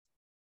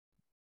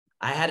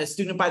I had a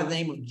student by the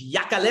name of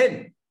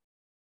Jacqueline.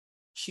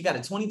 She got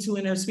a 22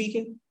 in her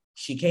speaking.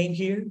 She came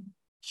here.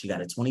 She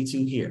got a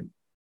 22 here.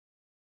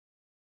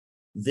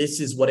 This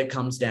is what it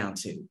comes down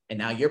to. And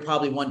now you're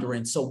probably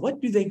wondering, so what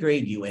do they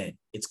grade you in?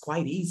 It's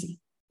quite easy.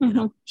 And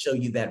I'll show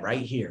you that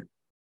right here.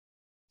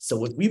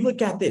 So if we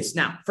look at this,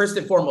 now, first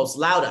and foremost,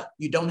 louder.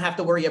 You don't have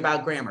to worry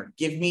about grammar.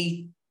 Give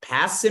me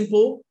past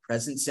simple,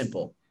 present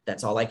simple.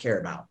 That's all I care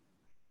about.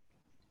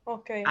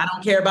 Okay. I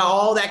don't care about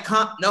all that.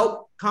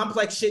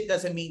 Complex shit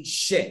doesn't mean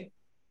shit.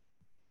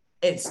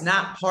 It's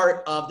not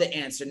part of the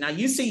answer. Now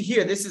you see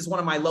here, this is one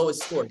of my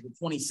lowest scores with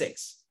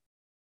 26.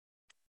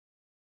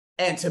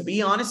 And to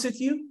be honest with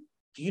you,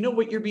 do you know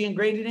what you're being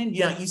graded in?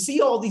 Yeah, you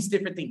see all these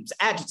different things: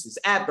 adjectives,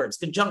 adverbs,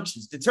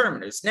 conjunctions,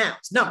 determiners,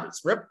 nouns,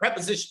 numbers,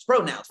 prepositions,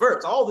 pronouns,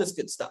 verbs, all this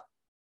good stuff.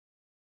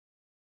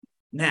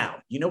 Now,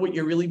 you know what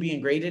you're really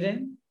being graded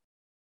in?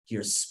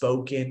 Your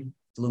spoken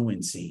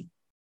fluency.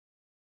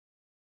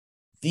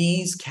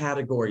 These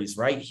categories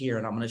right here,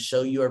 and I'm going to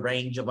show you a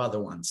range of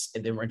other ones,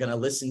 and then we're going to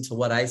listen to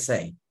what I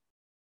say.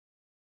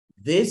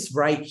 This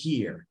right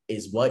here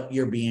is what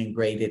you're being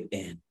graded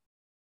in.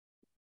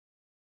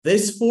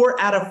 This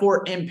 4 out of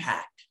 4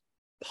 impact,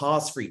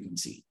 pause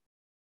frequency.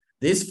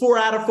 This 4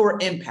 out of 4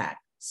 impact,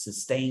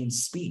 sustained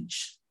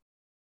speech.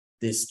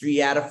 This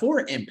 3 out of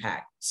 4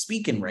 impact,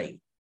 speaking rate.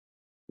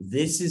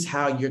 This is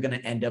how you're going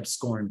to end up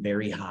scoring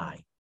very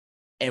high.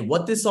 And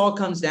what this all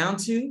comes down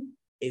to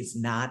is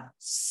not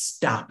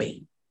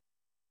stopping.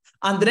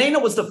 Andreina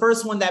was the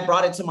first one that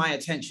brought it to my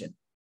attention.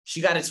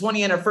 She got a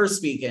 20 in her first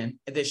speaking,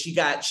 and then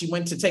she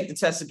went to take the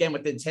test again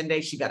within 10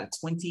 days. She got a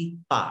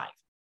 25.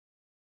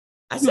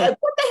 I said,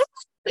 what the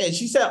hell? And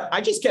she said,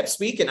 I just kept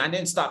speaking. I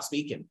didn't stop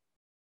speaking.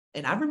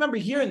 And I remember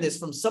hearing this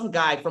from some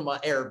guy from an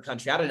Arab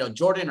country. I don't know,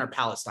 Jordan or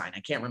Palestine. I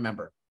can't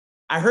remember.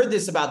 I heard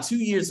this about 2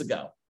 years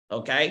ago.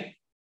 Okay.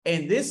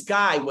 And this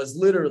guy was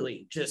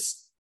literally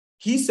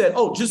he said,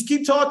 oh, just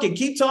keep talking,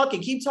 keep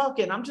talking, keep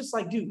talking. I'm just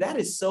like, dude, that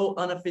is so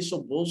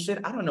unofficial bullshit.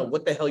 I don't know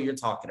what the hell you're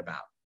talking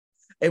about.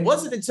 It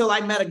wasn't until I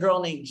met a girl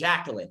named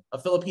Jacqueline, a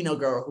Filipino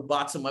girl who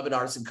bought some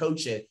webinars and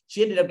coached it.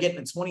 She ended up getting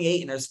a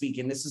 28 in her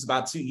speaking. This is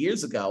about 2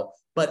 years ago,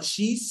 but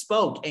she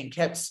spoke and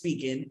kept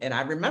speaking. And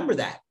I remember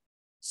that.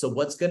 So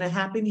what's going to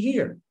happen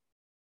here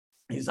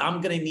is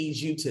I'm going to need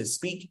you to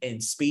speak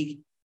and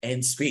speak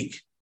and speak.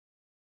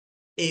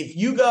 If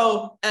you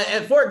go,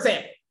 and for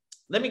example,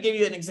 let me give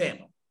you an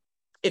example.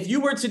 If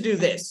you were to do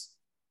this,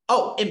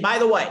 oh, and by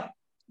the way,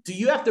 do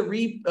you have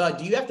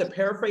to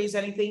paraphrase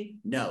anything?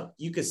 No,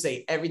 you could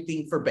say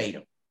everything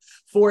verbatim.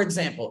 For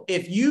example,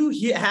 if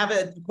you have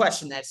a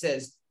question that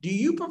says, do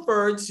you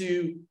prefer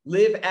to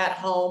live at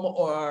home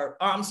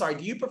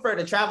do you prefer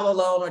to travel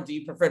alone or do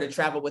you prefer to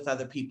travel with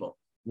other people?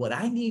 What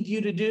I need you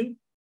to do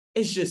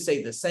is just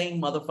say the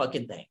same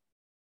motherfucking thing.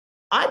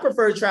 I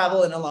prefer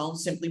traveling alone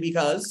simply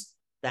because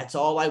that's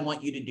all I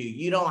want you to do.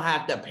 You don't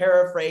have to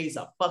paraphrase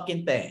a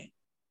fucking thing.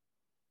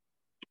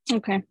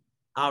 Okay.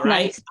 All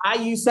right. Nice. I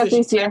used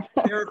to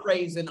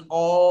paraphrasing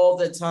all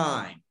the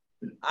time.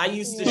 I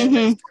used to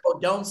stress,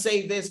 don't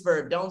say this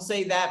verb, don't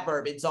say that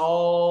verb. It's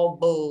all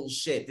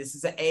bullshit. This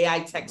is an AI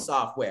tech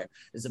software.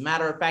 As a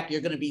matter of fact,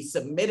 you're going to be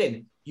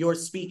submitting your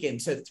speaking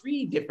to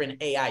 3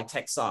 different AI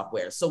tech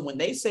software. So when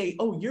they say,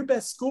 oh, your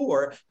best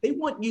score, they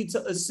want you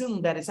to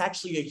assume that it's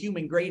actually a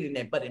human grading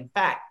it. But in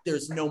fact,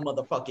 there's no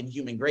motherfucking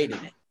human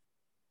grading it.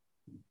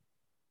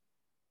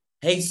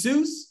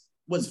 Jesus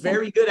was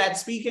very good at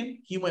speaking.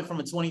 He went from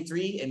a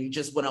 23 and he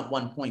just went up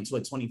 1 point to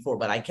a 24.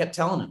 But I kept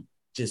telling him,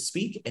 just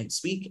speak and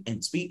speak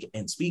and speak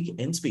and speak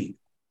and speak.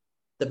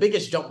 The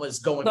biggest jump was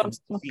going from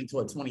 16 to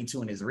a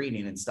 22 in his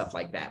reading and stuff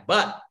like that.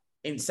 But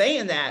in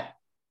saying that,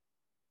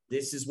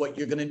 this is what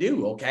you're going to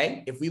do,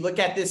 okay? If we look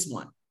at this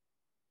one,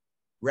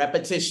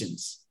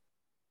 repetitions.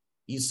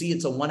 You see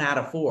it's a 1 out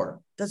of 4.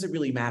 Doesn't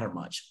really matter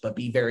much, but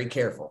be very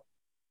careful.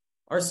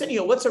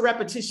 Arsenio, what's a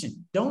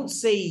repetition? Don't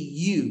say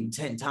you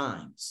 10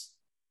 times.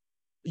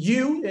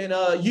 You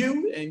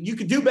and you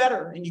could do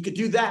better and you could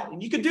do that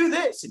and you could do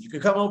this and you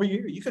could come over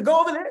here, you could go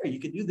over there, you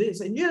could do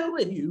this and you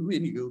and you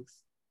and you.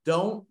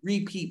 Don't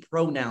repeat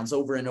pronouns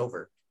over and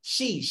over.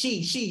 She, he.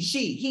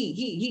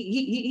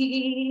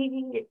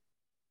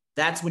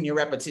 That's when your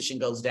repetition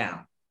goes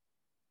down.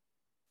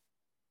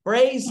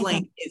 Phrase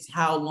length is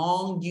how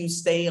long you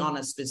stay on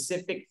a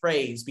specific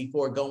phrase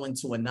before going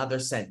to another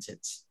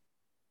sentence.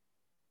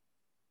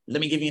 Let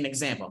me give you an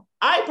example.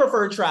 I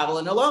prefer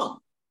traveling alone.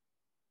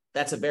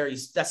 That's a very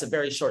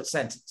short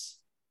sentence.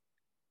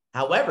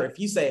 However, if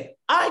you say,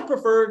 I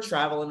prefer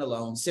traveling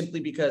alone simply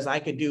because I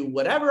could do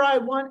whatever I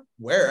want,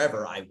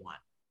 wherever I want,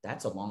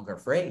 that's a longer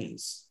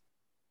phrase.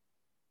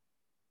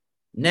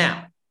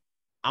 Now,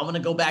 I want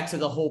to go back to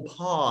the whole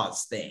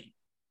pause thing.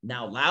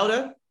 Now,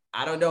 louder,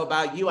 I don't know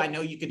about you. I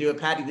know you can do it,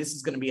 Patty. This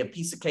is going to be a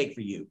piece of cake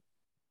for you.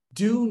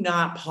 Do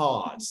not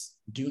pause.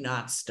 Do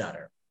not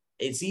stutter.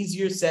 It's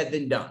easier said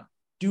than done.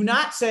 Do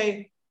not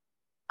say,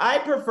 I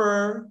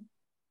prefer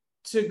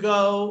to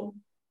go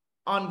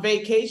on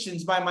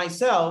vacations by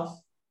myself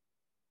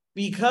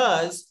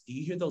because, do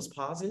you hear those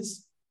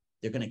pauses?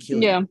 They're going to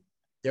kill you.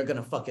 they're going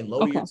to fucking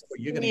lower your score.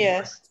 You're going to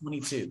get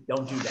 22.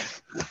 Don't do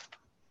that.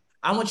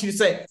 I want you to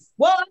say,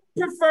 well, I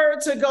prefer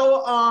to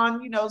go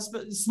on,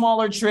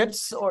 smaller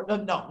trips or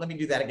no, let me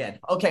do that again.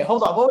 Okay,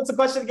 hold on. What was the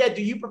question again?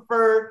 Do you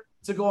prefer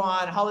to go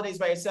on holidays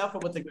by yourself or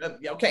with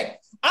okay.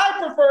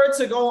 I prefer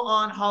to go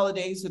on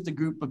holidays with a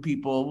group of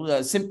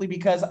people simply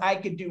because I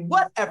could do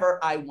whatever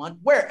I want,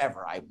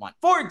 wherever I want.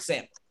 For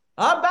example,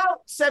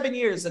 about 7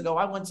 years ago,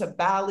 I went to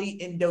Bali,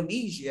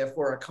 Indonesia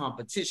for a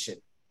competition.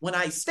 When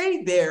I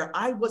stayed there,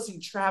 I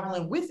wasn't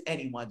traveling with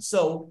anyone.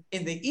 So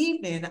in the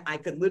evening, I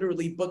could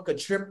literally book a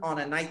trip on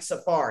a night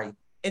safari.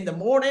 In the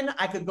morning,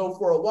 I could go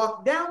for a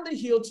walk down the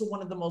hill to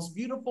one of the most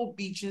beautiful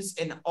beaches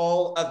in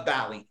all of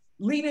Bali,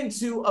 leading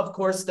to, of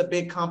course, the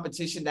big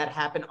competition that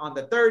happened on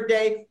the third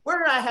day,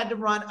 where I had to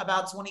run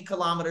about 20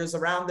 kilometers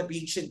around the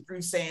beach and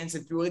through sands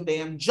and through a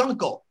damn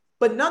jungle.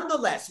 But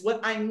nonetheless, what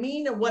I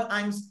mean and what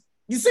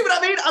you see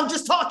what I mean? I'm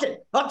just talking.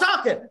 I'm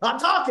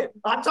not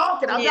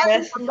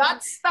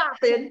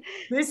stopping.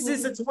 This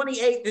is a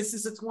 28. This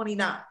is a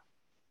 29.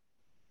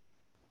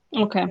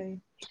 Okay.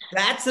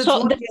 That's a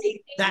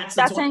 28. That's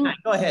a 29.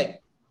 Go ahead.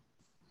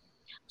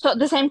 So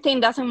the same thing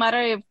doesn't matter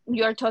if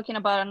you're talking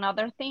about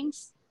another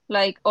things,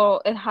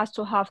 or it has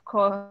to have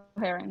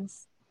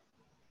coherence.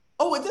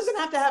 Oh, it doesn't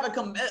have to have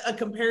a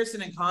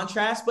comparison and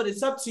contrast, but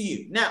it's up to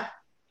you. Now,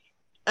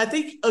 I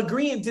think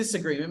agree and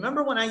disagree.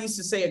 Remember when I used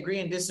to say agree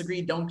and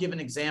disagree, don't give an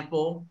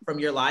example from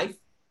your life?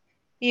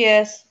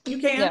 Yes. You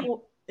can. Yeah.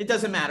 It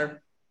doesn't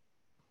matter.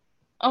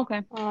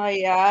 Okay. Oh,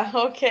 yeah.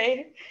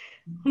 Okay.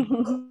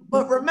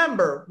 But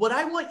remember,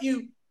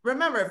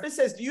 if it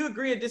says, do you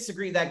agree or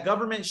disagree that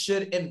government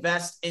should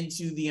invest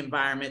into the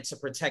environment to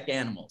protect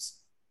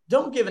animals?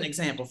 Don't give an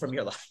example from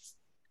your life.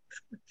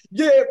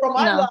 Yeah, from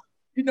my life,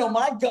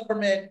 my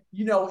government,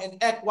 in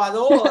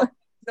Ecuador,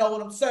 you know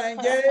what I'm saying?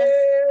 Yeah.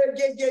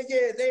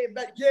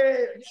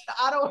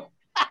 I don't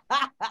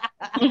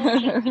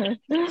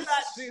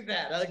not do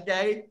that,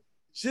 okay?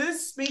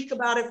 Just speak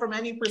about it from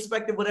any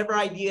perspective, whatever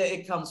idea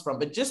it comes from.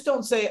 But just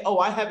don't say, oh,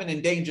 I have an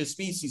endangered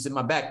species in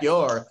my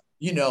backyard.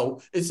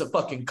 It's a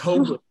fucking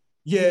cobra.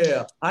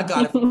 Yeah, I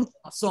got it from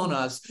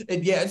Sonas.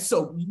 And yeah, it's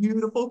so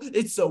beautiful.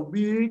 It's so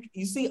big.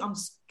 You see, I'm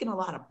speaking a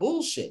lot of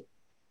bullshit.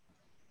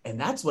 And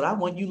that's what I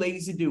want you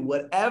ladies to do.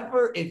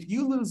 Whatever, if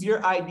you lose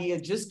your idea,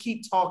 just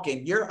keep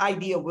talking. Your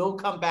idea will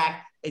come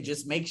back and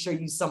just make sure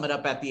you sum it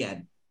up at the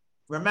end.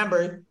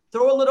 Remember,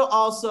 throw a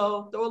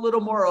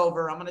little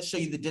moreover. I'm going to show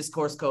you the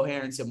discourse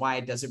coherence and why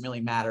it doesn't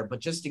really matter,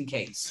 but just in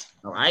case.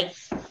 All right?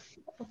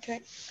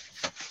 Okay.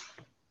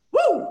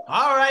 Woo!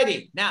 All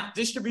righty. Now,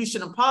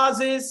 distribution of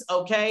pauses.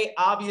 Okay.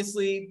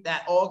 Obviously,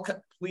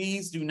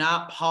 please do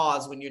not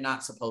pause when you're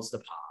not supposed to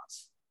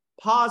pause.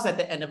 Pause at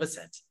the end of a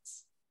sentence.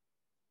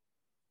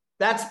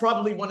 That's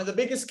probably one of the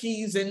biggest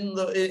keys in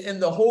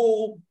the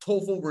whole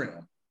TOEFL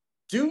room.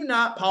 Do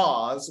not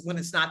pause when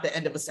it's not the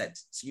end of a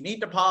sentence. You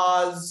need to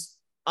pause,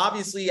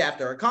 obviously,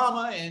 after a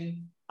comma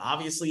and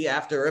obviously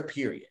after a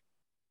period.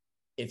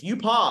 If you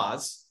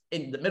pause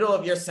in the middle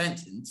of your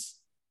sentence,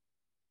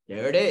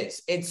 there it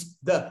is. It's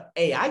the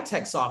AI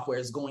tech software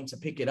is going to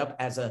pick it up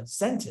as a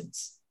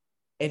sentence.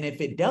 And if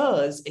it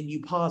does, and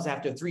you pause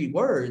after 3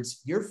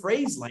 words, your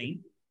phrase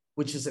length,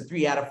 which is a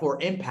 3 out of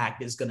 4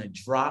 impact, is going to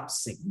drop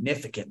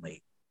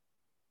significantly.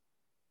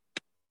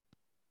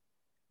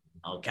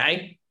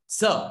 Okay?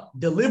 So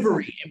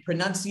delivery and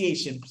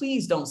pronunciation,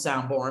 please don't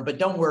sound boring, but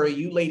don't worry,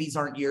 you ladies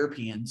aren't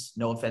Europeans.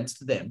 No offense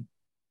to them.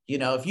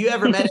 If you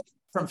ever met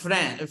from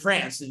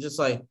France, they're just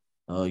like,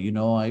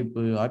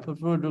 I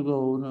prefer to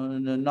go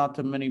not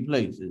to many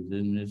places.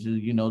 And this is,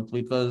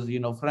 because,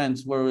 France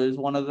is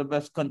one of the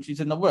best countries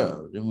in the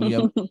world. And we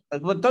have,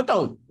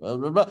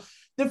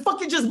 they're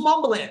fucking just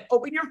mumbling.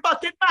 Open your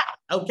fucking mouth,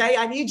 okay?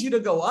 I need you to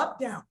go up,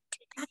 down.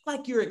 Act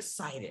like you're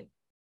excited.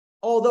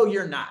 Although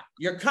you're not.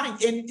 You're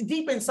and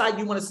deep inside,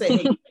 you want to say,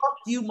 hey, fuck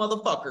you,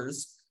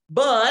 motherfuckers.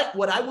 But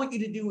what I want you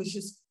to do is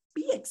just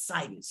be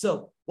excited.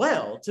 So,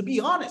 to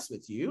be honest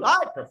with you, I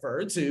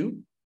prefer to,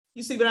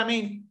 you see what I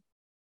mean?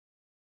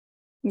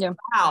 Yeah.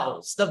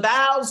 Vowels. The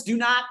vowels, do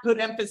not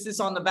put emphasis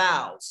on the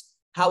vowels.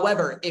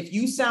 However, if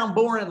you sound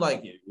boring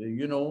like,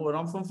 and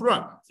I'm from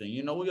France,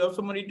 and we have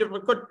so many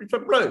different countries to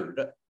play,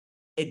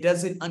 it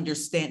doesn't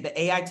understand. The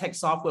AI tech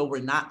software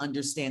will not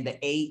understand the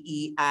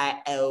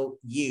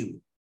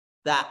A-E-I-O-U.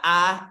 The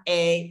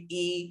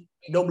I-A-E-W.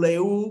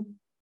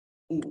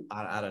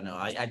 I don't know.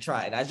 I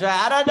tried. I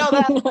don't know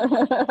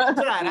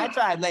that. I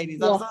tried, ladies.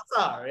 Yeah.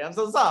 I'm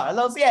so sorry.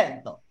 Lo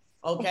siento.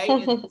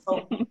 Okay?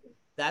 So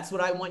that's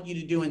what I want you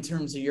to do in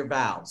terms of your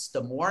vowels.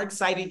 The more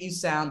excited you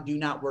sound, do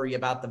not worry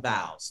about the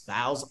vowels.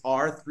 Vowels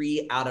are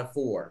 3 out of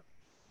 4.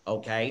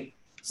 Okay?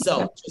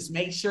 So just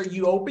make sure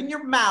you open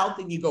your mouth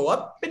and you go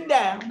up and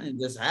down and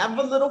just have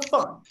a little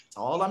fun. That's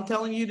all I'm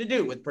telling you to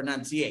do with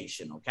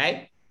pronunciation.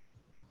 Okay?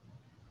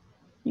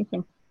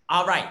 Okay.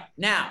 All right.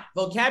 Now,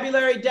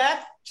 vocabulary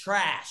depth,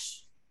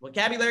 trash.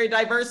 Vocabulary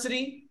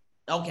diversity.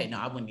 Okay, no,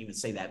 I wouldn't even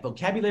say that.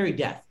 Vocabulary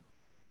depth.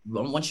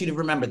 I want you to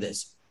remember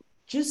this.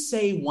 Just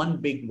say one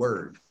big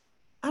word.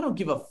 I don't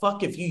give a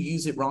fuck if you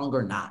use it wrong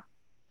or not.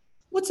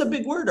 What's a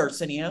big word,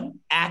 Arsenio?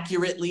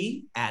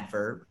 Accurately,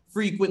 adverb.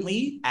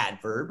 Frequently,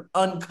 adverb.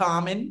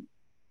 Uncommon,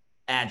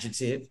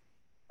 adjective.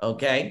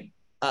 Okay.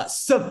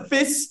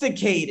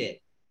 Sophisticated,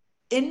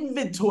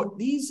 inventory.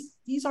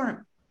 These aren't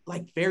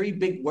like very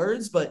big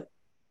words, but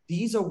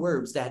these are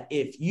words that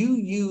if you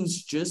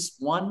use just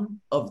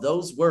one of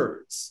those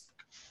words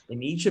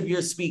in each of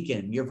your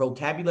speaking, your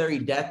vocabulary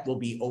depth will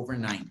be over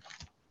 90.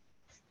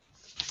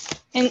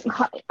 And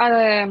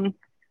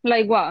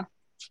like what?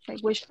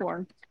 Like which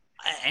word?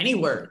 Any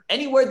word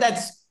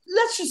that's,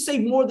 let's just say,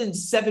 more than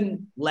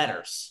 7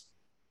 letters.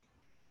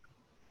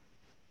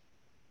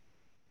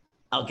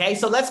 Okay,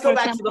 so let's go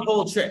back to the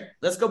whole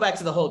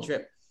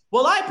trip.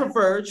 Well, I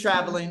prefer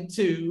traveling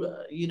to,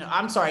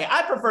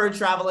 I prefer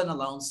traveling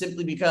alone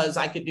simply because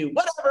I could do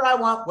whatever I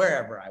want,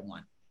 wherever I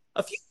want.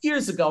 A few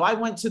years ago, I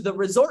went to the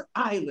resort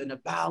island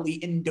of Bali,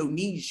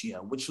 Indonesia,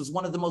 which was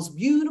one of the most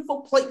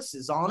beautiful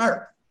places on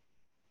earth.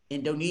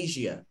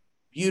 Indonesia,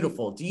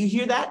 beautiful. Do you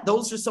hear that?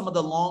 Those are some of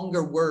the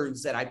longer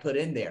words that I put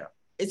in there.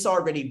 It's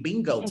already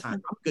bingo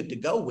time. I'm good to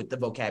go with the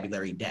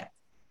vocabulary depth.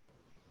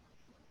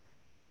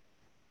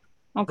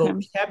 Okay.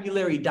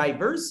 Vocabulary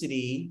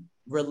diversity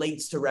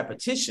relates to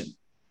repetition.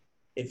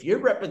 If your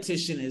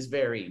repetition is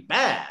very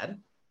bad,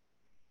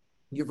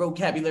 your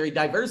vocabulary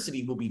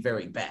diversity will be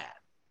very bad.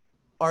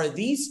 Are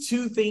these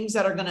two things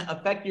that are going to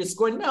affect your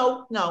score?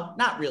 No,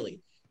 not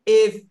really.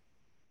 If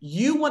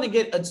you want to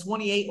get a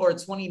 28 or a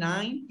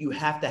 29, you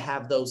have to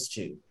have those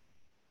two.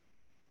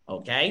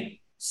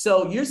 Okay?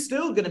 So you're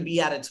still going to be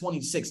at a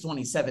 26,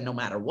 27 no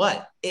matter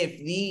what, if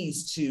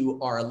these two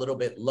are a little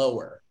bit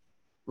lower.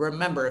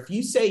 Remember, if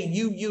you say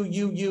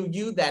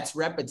you, that's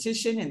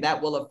repetition, and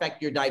that will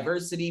affect your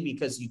diversity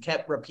because you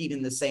kept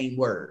repeating the same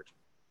word.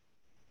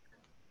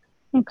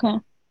 Okay.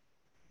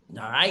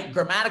 All right.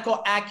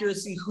 Grammatical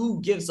accuracy.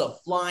 Who gives a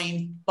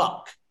flying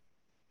fuck?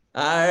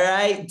 All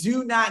right.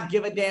 Do not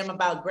give a damn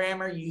about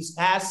grammar. Use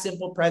past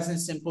simple, present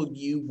simple.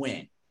 You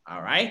win.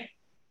 All right.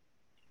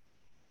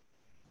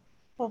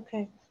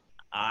 Okay.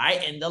 All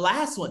right. And the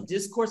last one,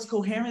 discourse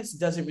coherence,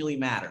 doesn't really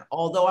matter.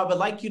 Although I would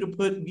like you to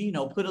put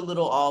a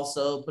little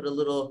also, put a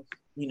little,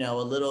 a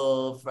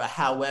little for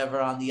however,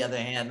 on the other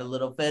hand, a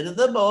little bit of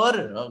the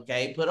border.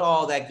 Okay. Put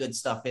all that good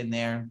stuff in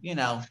there.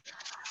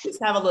 Just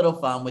have a little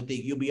fun with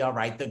it. You'll be all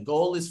right. The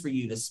goal is for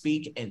you to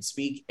speak and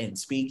speak and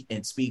speak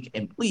and speak.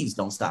 And please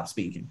don't stop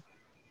speaking.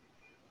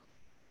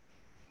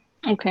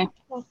 Okay.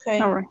 Okay.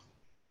 All right.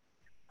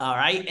 All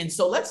right. And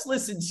so let's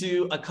listen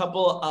to a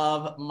couple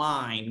of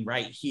mine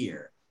right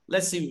here.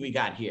 Let's see what we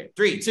got here.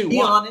 3, 2, 1.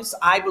 Be honest,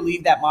 I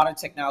believe that modern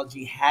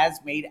technology has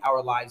made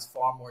our lives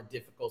far more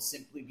difficult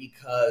simply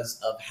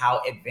because of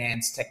how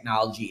advanced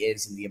technology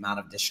is and the amount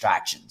of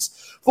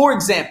distractions. For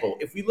example,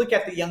 if we look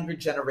at the younger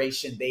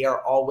generation, they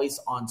are always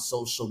on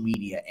social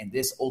media, and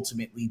this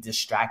ultimately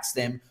distracts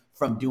them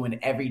from doing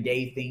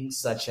everyday things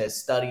such as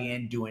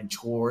studying, doing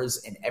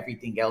chores, and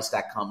everything else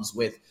that comes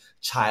with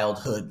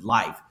childhood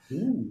life.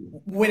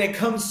 Ooh. When it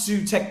comes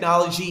to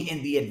technology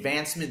and the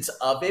advancements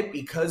of it,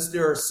 because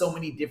there are so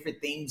many different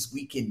things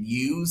we can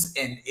use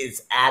and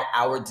is at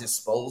our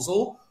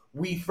disposal,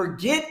 we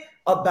forget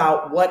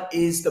about what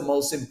is the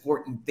most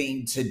important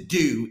thing to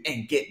do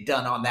and get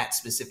done on that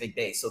specific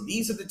day. So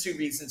these are the 2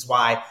 reasons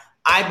why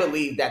I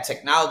believe that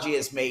technology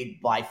is made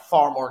by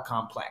far more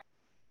complex.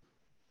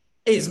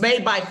 Is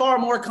made by far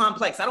more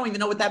complex. I don't even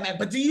know what that meant,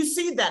 but do you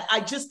see that?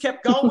 I just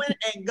kept going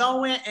and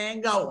going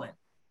and going.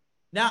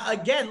 Now,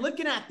 again,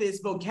 looking at this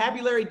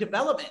vocabulary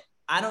development,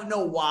 I don't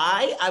know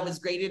why I was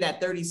graded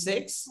at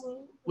 36,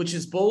 which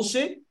is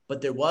bullshit,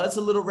 but there was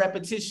a little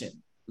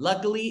repetition.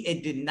 Luckily,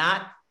 it did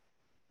not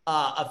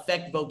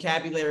affect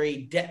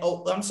vocabulary depth.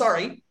 Oh, I'm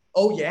sorry.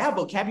 Oh, yeah,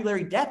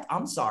 vocabulary depth.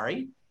 I'm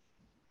sorry.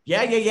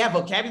 Yeah,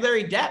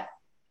 vocabulary depth.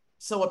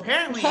 So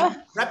apparently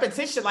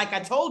repetition, like I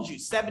told you,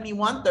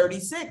 71,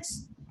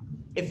 36.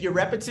 If your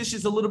repetition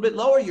is a little bit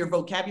lower, your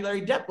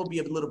vocabulary depth will be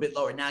a little bit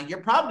lower. Now, you're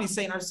probably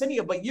saying,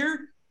 Arsenio, but your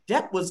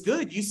depth was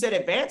good. You said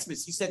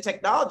advancements. You said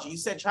technology. You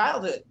said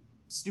childhood.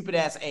 Stupid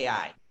ass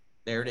AI.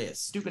 There it is.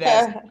 Stupid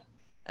ass.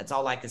 That's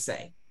all I can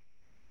say.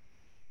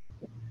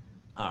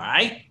 All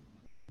right.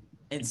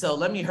 And so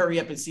let me hurry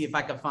up and see if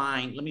I can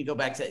find, let me go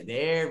back to,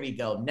 there we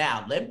go.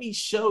 Now, let me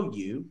show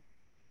you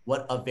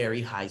what a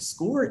very high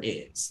score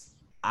is.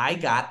 I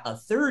got a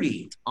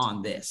 30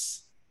 on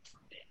this.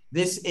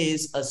 This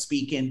is a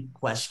speaking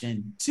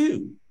question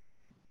 2.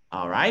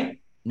 All right.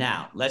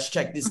 Now, let's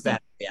check this bad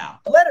boy out.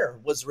 A letter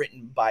was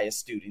written by a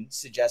student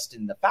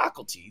suggesting the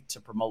faculty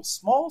to promote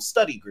small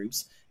study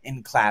groups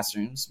in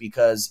classrooms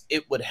because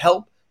it would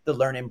help the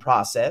learning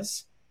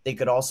process. They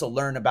could also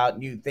learn about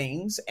new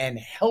things and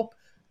help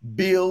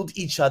build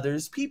each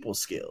other's people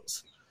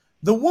skills.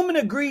 The woman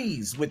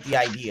agrees with the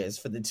ideas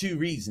for the 2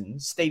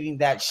 reasons, stating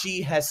that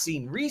she has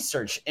seen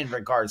research in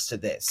regards to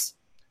this.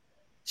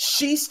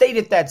 She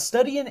stated that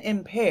studying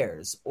in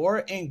pairs or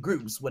in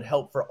groups would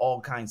help for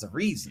all kinds of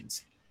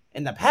reasons.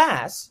 In the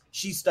past,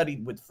 she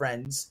studied with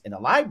friends in a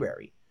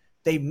library.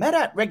 They met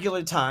at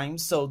regular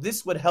times, so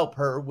this would help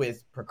her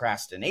with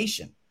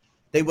procrastination.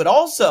 They would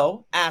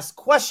also ask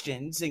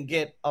questions and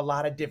get a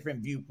lot of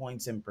different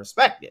viewpoints and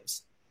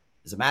perspectives.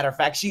 As a matter of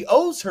fact, she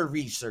owes her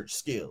research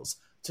skills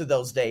to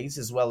those days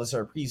as well as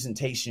her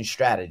presentation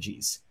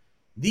strategies.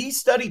 These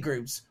study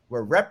groups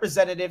were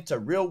representative to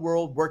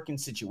real-world working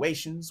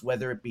situations,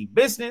 whether it be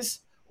business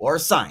or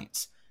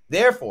science.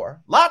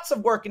 Therefore, lots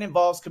of work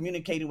involves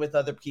communicating with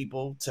other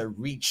people to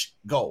reach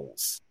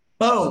goals.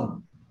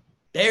 Boom.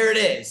 There it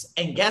is.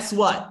 And guess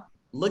what?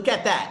 Look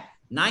at that.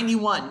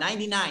 91,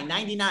 99,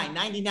 99,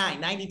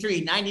 99,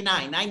 93,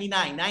 99,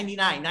 99,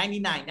 99,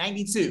 99,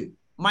 92.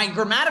 My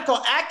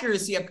grammatical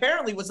accuracy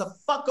apparently was a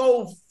fuck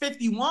old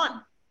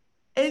 51.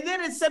 And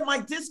then it said my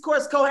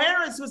discourse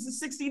coherence was a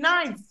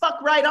 69.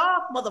 Fuck right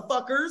off,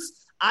 motherfuckers.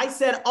 I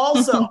said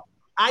also.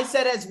 I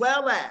said as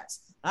well as.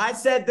 I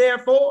said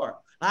therefore.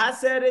 I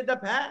said in the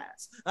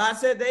past. I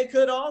said they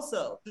could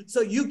also.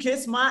 So you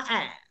kiss my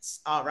ass.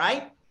 All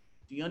right?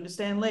 Do you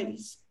understand,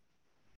 ladies?